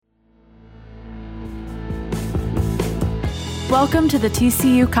Welcome to the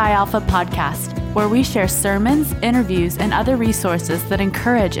TCU Chi Alpha podcast, where we share sermons, interviews, and other resources that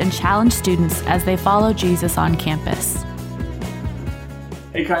encourage and challenge students as they follow Jesus on campus.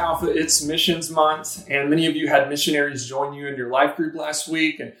 Hey Chi Alpha, it's Missions Month, and many of you had missionaries join you in your life group last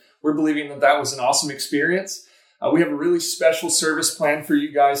week, and we're believing that that was an awesome experience. We have a really special service planned for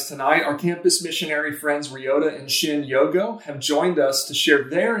you guys tonight. Our campus missionary friends Ryota and Shin Yogo have joined us to share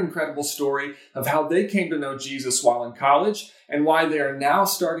their incredible story of how they came to know Jesus while in college and why they are now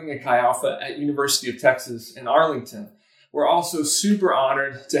starting a Chi Alpha at University of Texas in Arlington. We're also super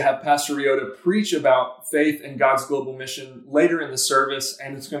honored to have Pastor Ryota preach about faith and God's global mission later in the service,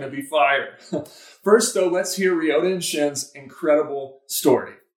 and it's going to be fire. First, though, let's hear Ryota and Shin's incredible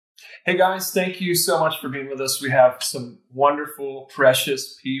story. Hey guys, thank you so much for being with us. We have some wonderful,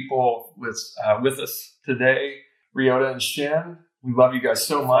 precious people with us today. Ryota and Shin, we love you guys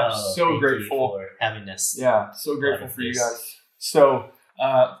so much. So grateful for having us. Yeah, so grateful for you guys. So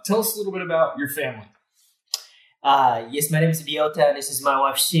tell us a little bit about your family. Yes, my name is Ryota. This is my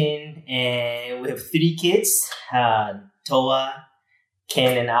wife Shin, and we have 3 kids: Toa,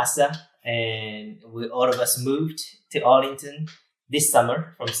 Ken, and Asa. And all of us moved to Arlington this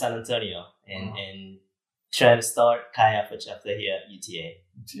summer from San Antonio, and trying to start Chi Alpha chapter here at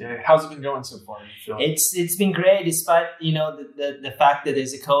UTA. How's it been going so far? It's been great, despite the fact that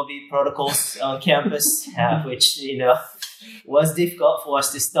there's a COVID protocols on campus, which was difficult for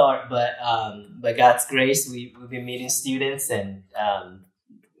us to start. But by God's grace, we've been meeting students, and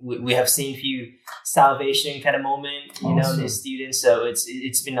we have seen a few salvation kind of moment, the students. So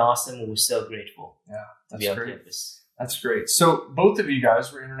it's been awesome. We're so grateful. Yeah, that's to be on great. campus. That's great. So both of you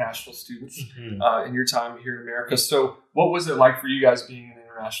guys were international students in your time here in America. So what was it like for you guys being an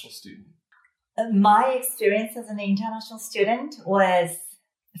international student? My experience as an international student was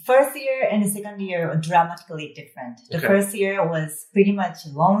first year and the second year were dramatically different. The first year was pretty much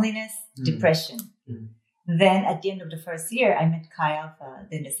loneliness, depression. Then at the end of the first year, I met Chi Alpha.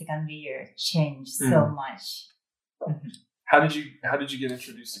 Then the second year changed so much. How did you get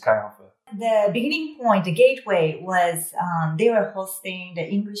introduced to Chi Alpha? The beginning point, the gateway was they were hosting the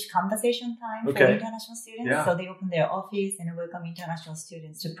English conversation time for international students. Yeah. So they opened their office and welcome international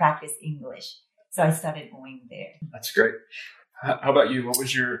students to practice English. So I started going there. That's great. How about you? What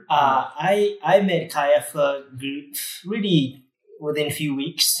was your... I met Chi Alpha group really within a few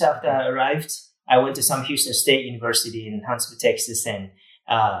weeks after I arrived. I went to Sam Houston State University in Huntsville, Texas, and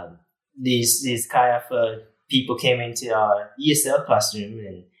these Chi Alpha people came into our ESL classroom,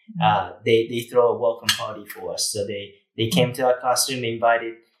 and they throw a welcome party for us. So they came to our classroom,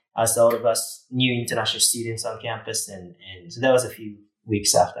 invited us, all of us new international students on campus, and so that was a few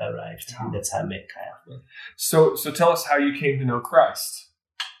weeks after I arrived. That's how I met Chi Alpha. So tell us how you came to know Christ.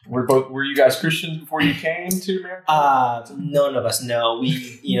 Were you guys Christians before you came to America? None of us. No,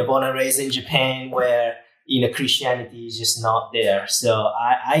 we born and raised in Japan, where Christianity is just not there. So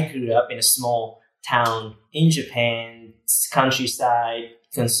I grew up in a small town in Japan, countryside,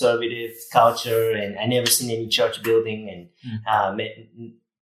 conservative culture, and I never seen any church building and met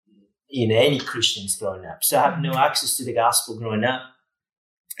any Christians growing up. So I have no access to the gospel growing up.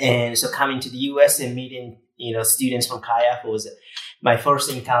 And so coming to the US and meeting students from Chi Alpha was my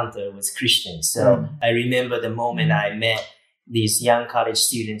first encounter with Christians. So I remember the moment I met these young college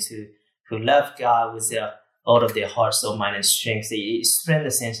students who love God with all of their heart, soul, mind, and strength. It spread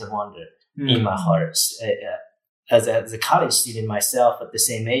a sense of wonder in my heart. As a college student myself, at the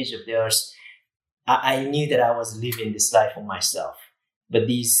same age of theirs, I knew that I was living this life for myself. But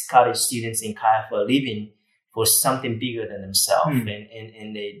these college students in Chi Alpha are living for something bigger than themselves. And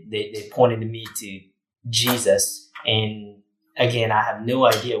they pointed me to Jesus. And again, I have no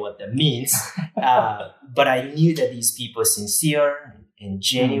idea what that means. But I knew that these people are sincere and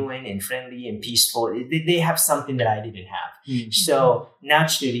genuine and friendly and peaceful. They have something that I didn't have. So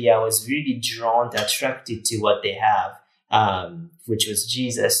naturally, I was really attracted to what they have, which was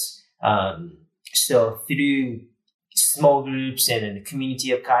Jesus. So through small groups and in the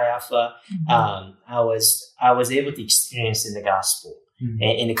community of Chi Alpha, I was able to experience in the gospel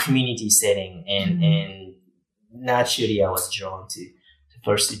in a community setting, and naturally, I was drawn to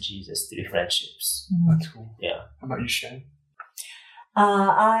pursue Jesus through friendships. That's cool. Yeah. How about you, Shin?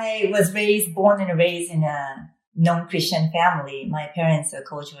 I was born and raised in a non-Christian family. My parents are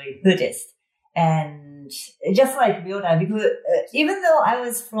culturally Buddhist. And just like Ryota, because even though I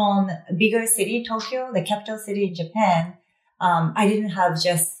was from a bigger city, Tokyo, the capital city in Japan,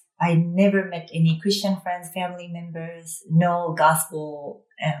 I never met any Christian friends, family members, no gospel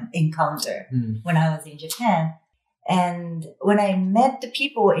encounter when I was in Japan. And when I met the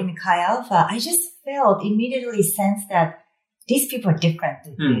people in Chi Alpha, I just felt immediately sensed that these people are different.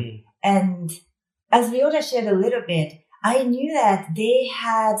 And as Ryota shared a little bit, I knew that they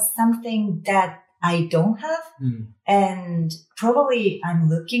had something that I don't have and probably I'm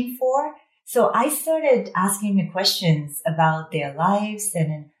looking for. So I started asking the questions about their lives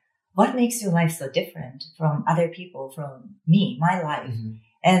and what makes your life so different from other people, from me, my life.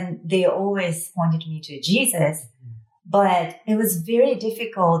 And they always pointed me to Jesus. But it was very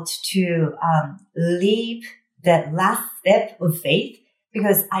difficult to leave that last step of faith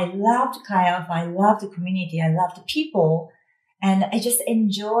because I loved Chi Alpha, I loved the community, I loved the people. And I just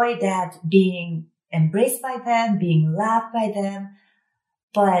enjoyed that being embraced by them, being loved by them.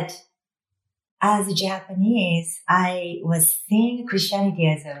 But as a Japanese, I was seeing Christianity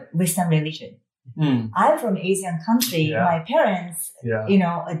as a Western religion. I'm from Asian country. My parents,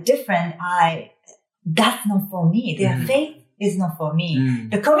 are different. That's not for me. Their faith is not for me.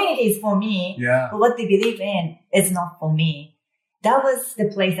 The community is for me. But what they believe in is not for me. That was the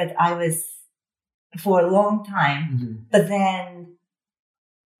place that I was for a long time. But then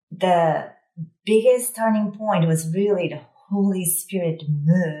the biggest turning point was really the Holy Spirit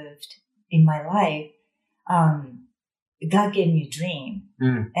moved in my life. God gave me a dream.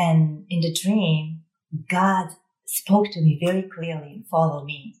 And in the dream, God spoke to me very clearly and followed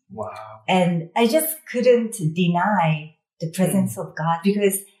me. Wow. And I just couldn't deny the presence of God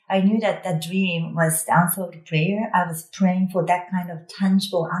because I knew that that dream was the answer of the prayer. I was praying for that kind of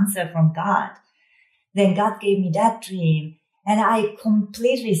tangible answer from God. Then God gave me that dream and I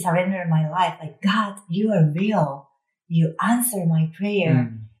completely surrendered my life. Like, God, you are real. You answer my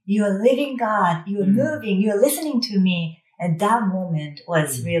prayer. You are living God. You are moving. You are listening to me. And that moment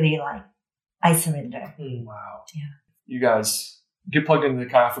was really like, I surrender. Wow. Yeah. You guys get plugged into the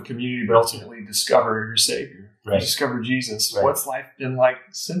Chi Alpha community, but ultimately discover your Savior. Right. Discover Jesus. Right. What's life been like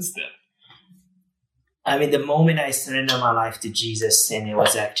since then? I mean, the moment I surrendered my life to Jesus, and it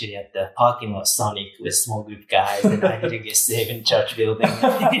was actually at the parking lot Sonic with a small group of guys, and I didn't get saved in church building.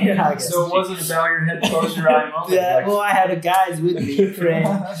 So it wasn't about your head, close your eye moment. Well, I had the guys with me, praying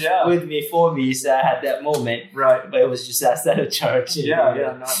with me, for me, so I had that moment. Right. But it was just outside of church.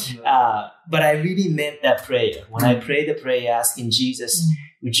 But I really meant that prayer. When I prayed the prayer asking Jesus,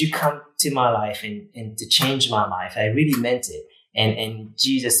 would you come to my life and to change my life? I really meant it. And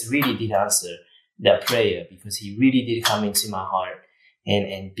Jesus really did answer that prayer because he really did come into my heart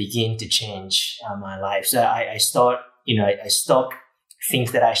and begin to change my life. So I stopped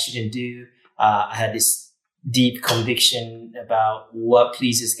things that I shouldn't do. I had this deep conviction about what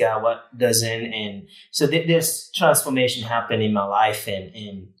pleases God, what doesn't. And so there's transformation happened in my life.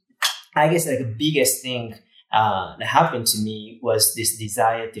 And I guess like the biggest thing that happened to me was this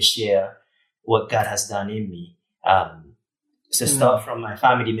desire to share what God has done in me. So start from my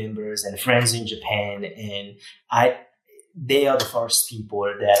family members and friends in Japan, and they are the first people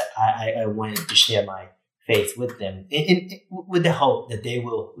that I wanted to share my faith with them, with the hope that they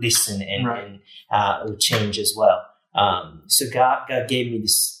will listen and will change as well. So God gave me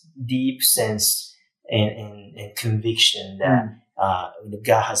this deep sense and conviction that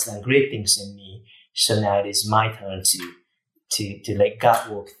God has done great things in me. So now it is my turn to let God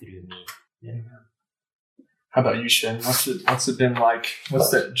walk through me. Yeah. How about you, Shen? What's it been like? What's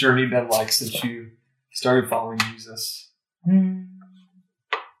that journey been like since you started following Jesus?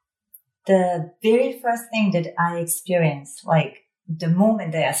 The very first thing that I experienced, like the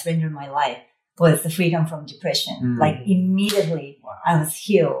moment that I surrendered my life, was the freedom from depression. Like immediately, I was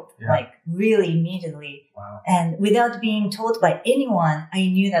healed. Like really immediately. Wow. And without being told by anyone, I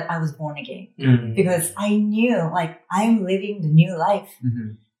knew that I was born again because I knew like I'm living the new life.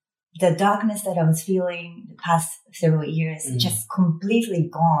 The darkness that I was feeling the past several years is just completely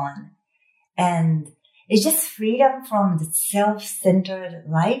gone. And it's just freedom from the self-centered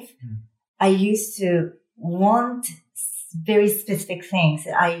life. I used to want very specific things.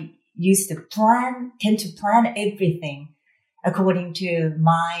 I used to tend to plan everything according to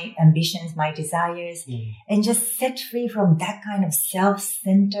my ambitions, my desires, and just set free from that kind of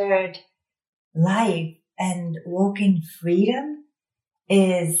self-centered life and walk in freedom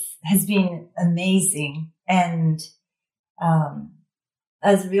has been amazing. And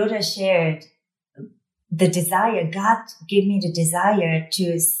as Ryota shared, the desire, God gave me the desire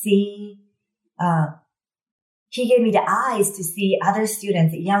to see, he gave me the eyes to see other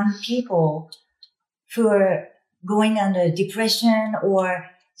students, young people who are going under depression, or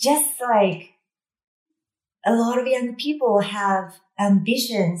just like a lot of young people have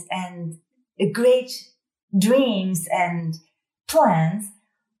ambitions and great dreams and plans,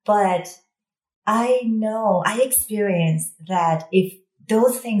 but I experience that if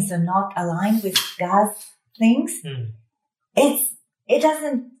those things are not aligned with God's things, it's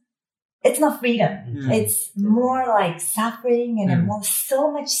not freedom. Mm-hmm. It's more like suffering and more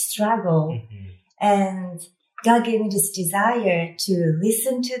so much struggle. Mm-hmm. And God gave me this desire to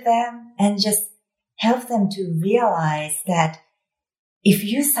listen to them and just help them to realize that if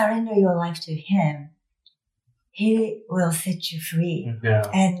you surrender your life to Him, He will set you free. Yeah.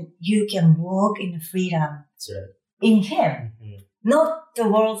 And you can walk in freedom That's right. in Him. Mm-hmm. Not the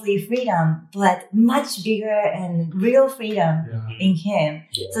worldly freedom, but much bigger and real freedom in Him.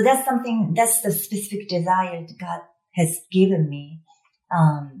 Yeah. So that's the specific desire that God has given me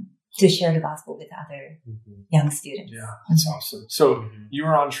to share the gospel with other young students. Yeah, that's awesome. So you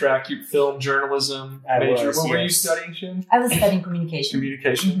were on track. You film journalism major. was, What were you yes. studying, Shin? I was studying communication.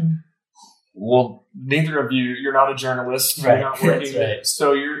 Communication. Well, neither of you. You're not a journalist. Right. You're not working. That's right.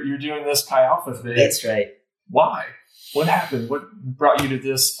 So you're doing this Chi Alpha thing. That's right. Why? What happened? What brought you to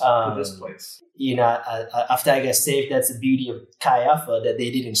this place? You know, after I got saved, that's the beauty of Chi Alpha, that they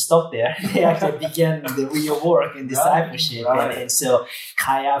didn't stop there. They actually began the real work and discipleship. Right. And so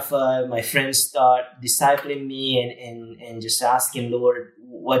Chi Alpha, my friends start discipling me and just asking, Lord,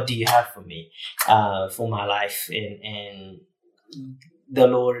 what do you have for me, for my life? And the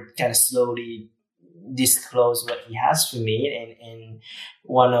Lord kind of slowly disclosed what He has for me. And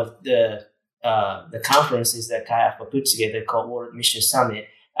one of the conferences that Chi Alpha put together called World Mission Summit,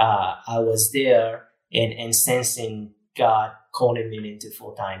 I was there and sensing God calling me into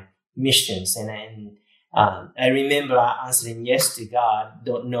full-time missions. And I remember answering yes to God.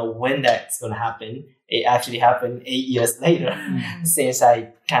 Don't know when that's going to happen. It actually happened 8 years later since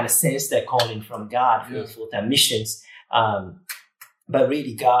I kind of sensed that calling from God for full-time missions. But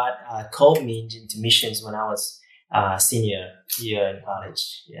really, God called me into missions when I was senior year in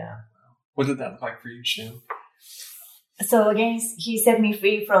college. Yeah. What did that look like for you, Shin? So again, He set me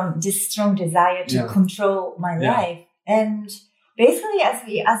free from this strong desire to control my life. And basically, as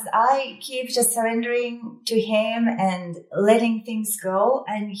I keep just surrendering to Him and letting things go,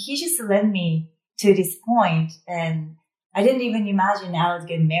 and He just led me to this point. And I didn't even imagine I would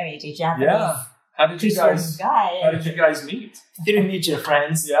get married to a Japanese How did you guys? guy. How did you guys meet? Through mutual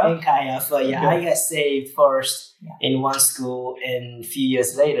friends in Chi Alpha. I got saved first in one school, and a few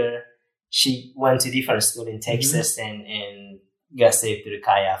years later, she went to different school in Texas and got saved through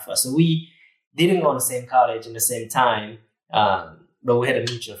Chi Alpha. So we didn't go to the same college in the same time, but we had a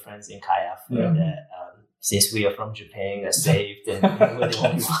mutual friends in Chi Alpha that, since we are from Japan, got saved, and we're the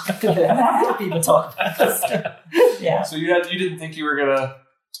only people talk about us. So you didn't think you were gonna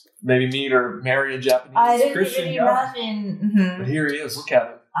maybe meet or marry a Japanese I didn't Christian even guy? imagine. But here he is. Look at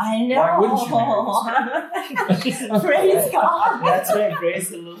him. I know. Why wouldn't you marry Praise God. That's right. Praise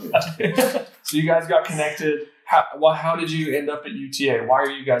the Lord. So you guys got connected. How did you end up at UTA? Why are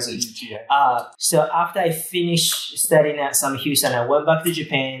you guys at UTA? So after I finished studying at Summer Houston, I went back to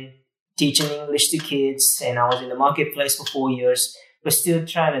Japan, teaching English to kids, and I was in the marketplace for 4 years, but still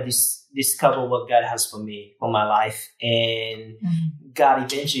trying to discover what God has for me, for my life. And God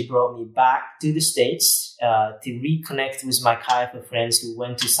eventually brought me back to the States to reconnect with my Chi Alpha friends who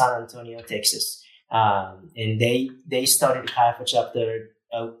went to San Antonio, Texas. And they started the Chi Alpha chapter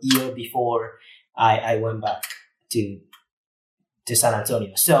a year before I went back to San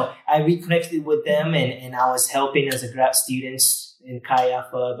Antonio. So I reconnected with them, and I was helping as a grad student in Chi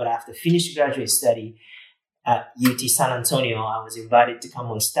Alpha. But after finishing graduate study at UT San Antonio, I was invited to come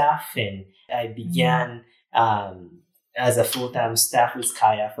on staff, and I began as a full-time staff with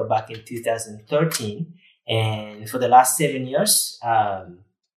Chi Alpha back in 2013. And for the last 7 years,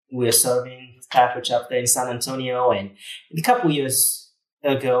 we're serving Chi Alpha chapter in San Antonio. And a couple years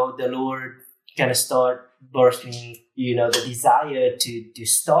ago, the Lord kind of started birthing, the desire to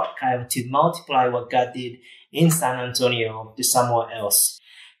start Chi Alpha, to multiply what God did in San Antonio to somewhere else.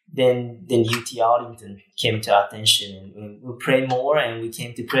 Then UT Arlington came to our attention, and we prayed more, and we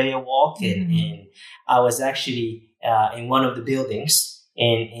came to Prayer Walk, and I was actually in one of the buildings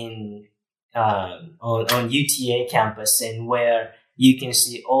on UTA campus, and where you can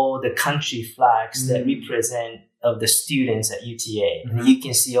see all the country flags that represent of the students at UTA. And you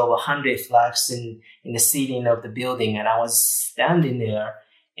can see over 100 flags in the ceiling of the building, and I was standing there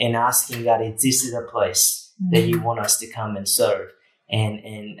and asking God, is this the place that you want us to come and serve?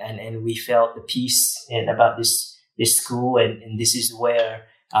 And we felt the peace about this school, and this is where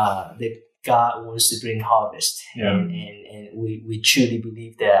that God wants to bring harvest. And we truly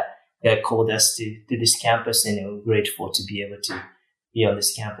believe that God called us to this campus, and we're grateful to be able to be on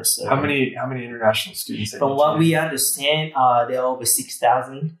this campus. So, how many international students? From what we understand, there are over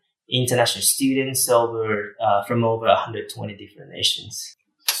 6,000 international students from over 120 different nations.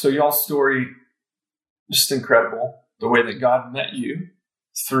 So y'all's story, just incredible. the way that God met you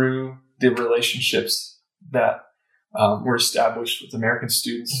through the relationships that were established with American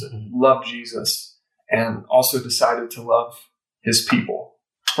students that loved Jesus and also decided to love his people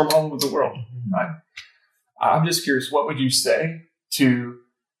from all over the world. Right? I'm just curious, what would you say to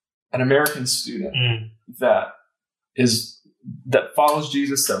an American student that follows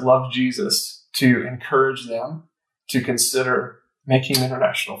Jesus, that loves Jesus, to encourage them to consider making an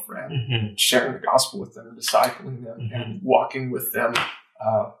international friend, sharing the gospel with them, discipling them, and walking with them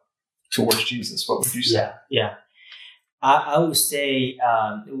towards Jesus? What would you say? Yeah. I would say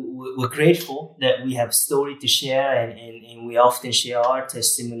we're grateful that we have story to share, and we often share our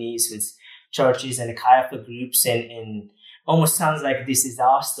testimonies with churches and Chi Alpha groups, and almost sounds like this is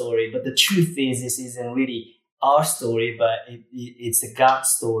our story, but the truth is this isn't really our story, but it's a God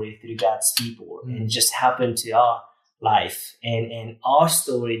story through God's people, and it just happened to our life, and our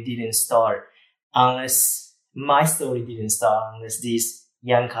story didn't start unless my story didn't start unless these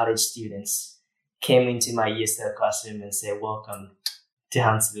young college students came into my ESL classroom and said, "Welcome to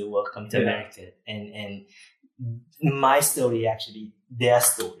Huntsville, welcome to America." And my story, actually, their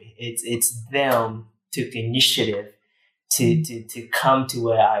story. It's them took initiative to come to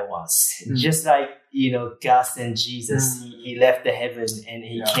where I was. Just like, God sent Jesus, he left the heaven and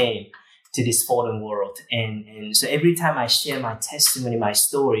he came to this fallen world. And so every time I share my testimony, my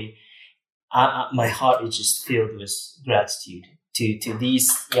story, my heart is just filled with gratitude to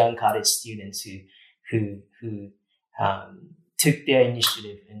these young college students who took their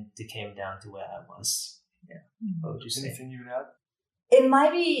initiative and came down to where I was. Yeah. What would you say? Anything you would add? It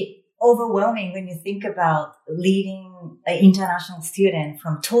might be overwhelming when you think about leading an international student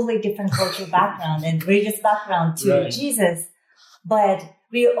from totally different cultural background and religious background to Jesus. But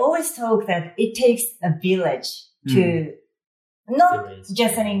we always talk that it takes a village to not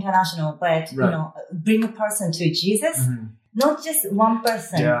just an international, but bring a person to Jesus. Not just one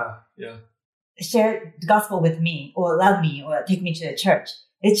person share the gospel with me or love me or take me to the church.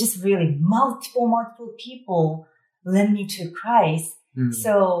 It's just really multiple people led me to Christ.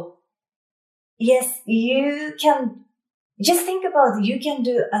 So yes, you can just think about, you can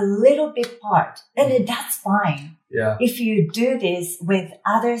do a little bit part, and that's fine. Yeah. If you do this with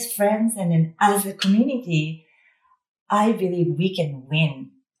others, friends, and then as a community, I believe we can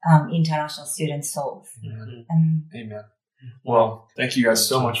win international student souls. Amen. Well, thank you guys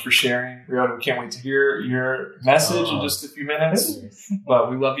so much for sharing. Ryota, we can't wait to hear your message in just a few minutes.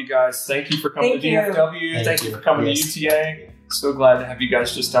 But we love you guys. Thank you for coming to DFW. Thank you for coming to UTA. So glad to have you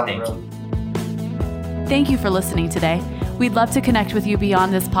guys just down the road. Thank you for listening today. We'd love to connect with you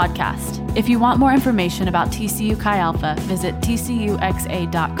beyond this podcast. If you want more information about TCU Chi Alpha, visit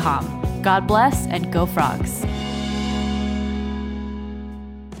tcuxa.com. God bless and go Frogs.